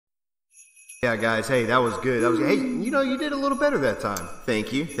Yeah, guys, hey, that was good. Hey, you did a little better that time.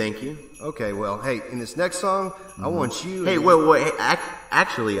 Thank you, thank you. Okay, well, hey, in this next song, I want you. Hey, wait.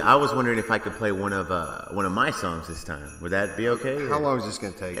 Actually, I was wondering if I could play one of my songs this time. Would that be okay? How long is this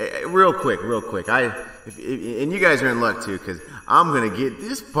gonna take? Real quick. And you guys are in luck too, because I'm gonna get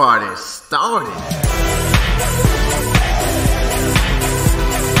this party started.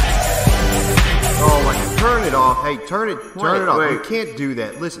 Oh, like, turn it off. Hey, turn it off. Wait. You can't do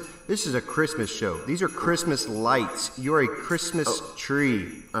that. Listen, this is a Christmas show. These are Christmas lights. You're a Christmas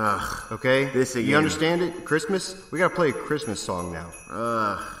tree. Okay? This again. You understand it? Christmas? We gotta play a Christmas song now.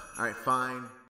 All right, fine.